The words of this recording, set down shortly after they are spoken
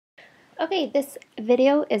Okay, this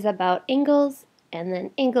video is about angles and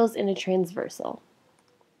then angles in a transversal.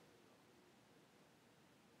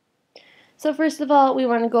 So first of all, we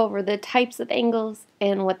want to go over the types of angles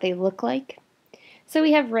and what they look like. So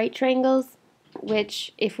we have right triangles,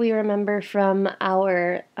 which if we remember from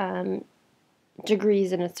our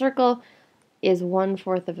degrees in a circle, is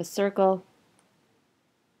 1/4 of a circle.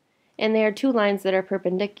 And they are two lines that are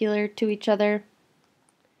perpendicular to each other.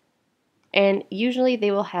 And usually they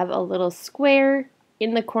will have a little square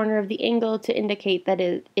in the corner of the angle to indicate that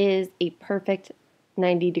it is a perfect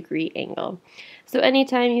 90-degree angle. So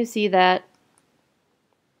anytime you see that,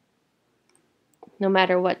 no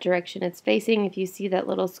matter what direction it's facing, if you see that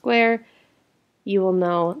little square, you will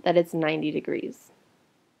know that it's 90 degrees.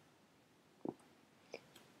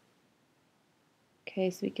 Okay,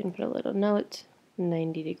 so we can put a little note,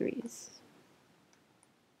 90 degrees.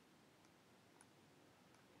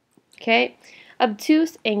 Okay,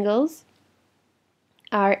 obtuse angles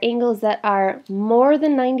are angles that are more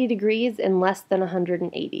than 90 degrees and less than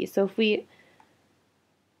 180. So if we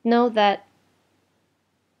know that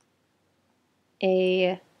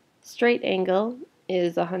a straight angle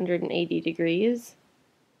is 180 degrees,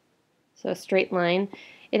 so a straight line,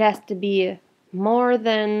 it has to be more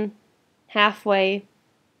than halfway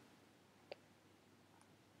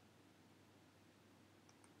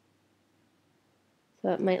so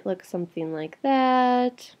it might look something like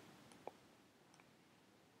that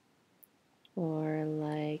or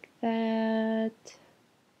like that,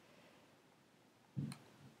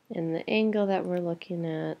 and the angle that we're looking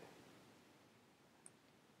at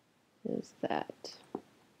is that.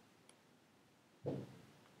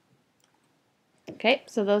 Okay,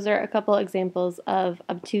 so those are a couple examples of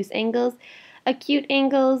obtuse angles. Acute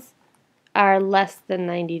angles are less than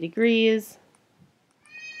 90 degrees.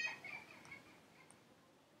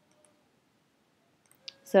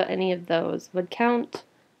 So any of those would count.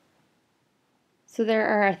 So there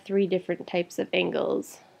are 3 different types of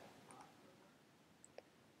angles.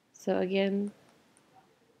 So again,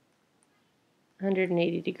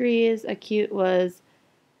 180 degrees. Acute was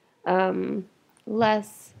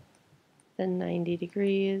less than 90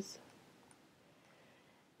 degrees.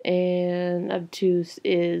 And obtuse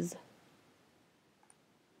is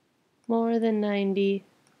more than 90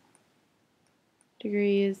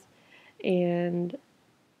 degrees and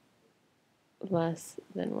less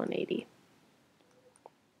than 180.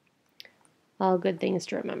 All good things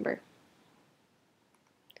to remember.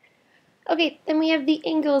 Okay, then we have the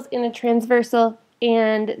angles in a transversal,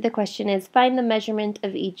 and the question is find the measurement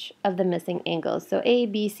of each of the missing angles. So A,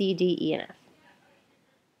 B, C, D, E, and F,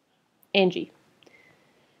 and G.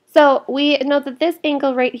 So we know that this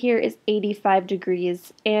angle right here is 85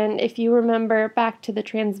 degrees, and if you remember back to the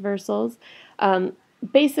transversals,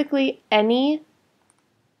 basically any,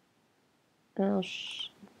 I'll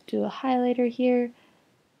do a highlighter here.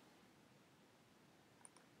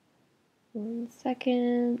 1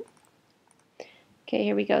 second. Okay,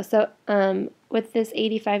 here we go. So with this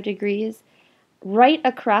 85 degrees, right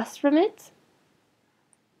across from it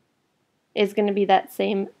is going to be that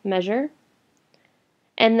same measure.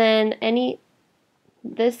 And then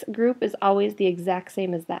this group is always the exact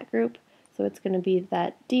same as that group. So it's going to be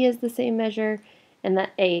that D is the same measure and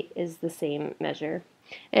that A is the same measure.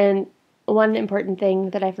 And one important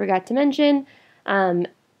thing that I forgot to mention,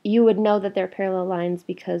 you would know that they're parallel lines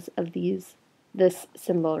because of this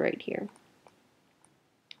symbol right here.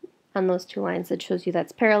 On those 2 lines, it shows you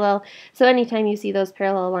that's parallel. So anytime you see those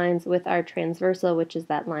parallel lines with our transversal, which is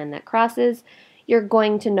that line that crosses, you're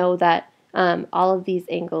going to know that all of these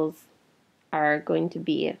angles are going to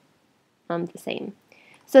be the same.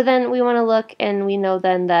 So then we want to look, and we know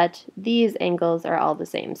then that these angles are all the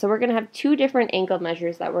same. So we're going to have 2 different angle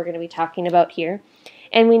measures that we're going to be talking about here.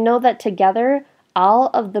 And we know that together, all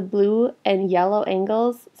of the blue and yellow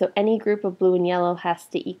angles, so any group of blue and yellow has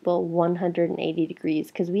to equal 180 degrees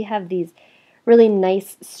because we have these really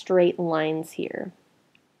nice straight lines here.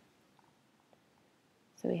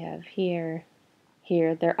 So we have here,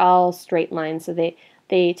 here, they're all straight lines. So they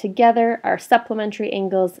together are supplementary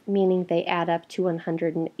angles, meaning they add up to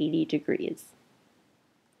 180 degrees.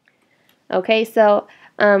 Okay, so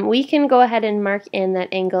we can go ahead and mark in that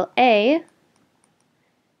angle A,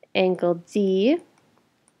 angle D,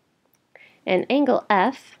 and angle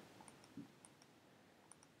F.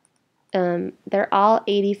 They're all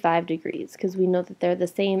 85 degrees because we know that they're the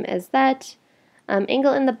same as that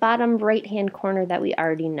angle in the bottom right-hand corner that we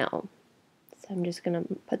already know. So I'm just going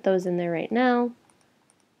to put those in there right now.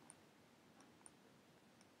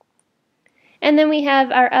 And then we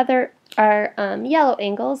have our yellow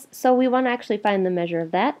angles, so we want to actually find the measure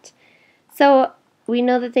of that. So we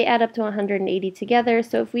know that they add up to 180 together,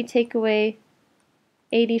 so if we take away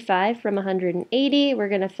 85 from 180, we're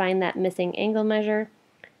going to find that missing angle measure.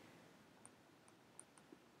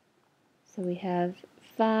 So we have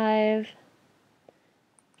 5,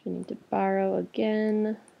 we need to borrow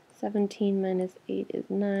again, 17 minus 8 is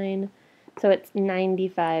 9, so it's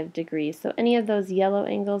 95 degrees. So any of those yellow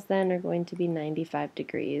angles then are going to be 95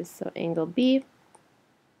 degrees. So angle B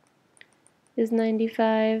is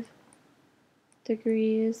 95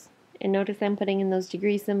 degrees, and notice I'm putting in those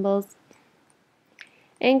degree symbols.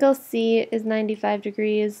 Angle C is 95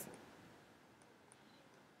 degrees.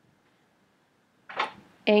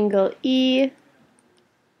 Angle E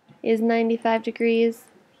is 95 degrees.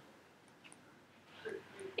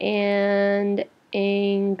 And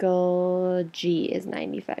angle G is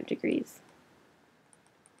 95 degrees.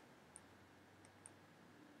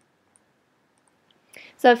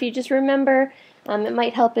 So if you just remember, it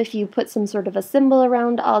might help if you put some sort of a symbol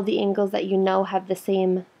around all the angles that you know have the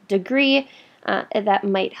same degree. That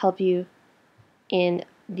might help you in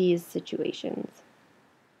these situations.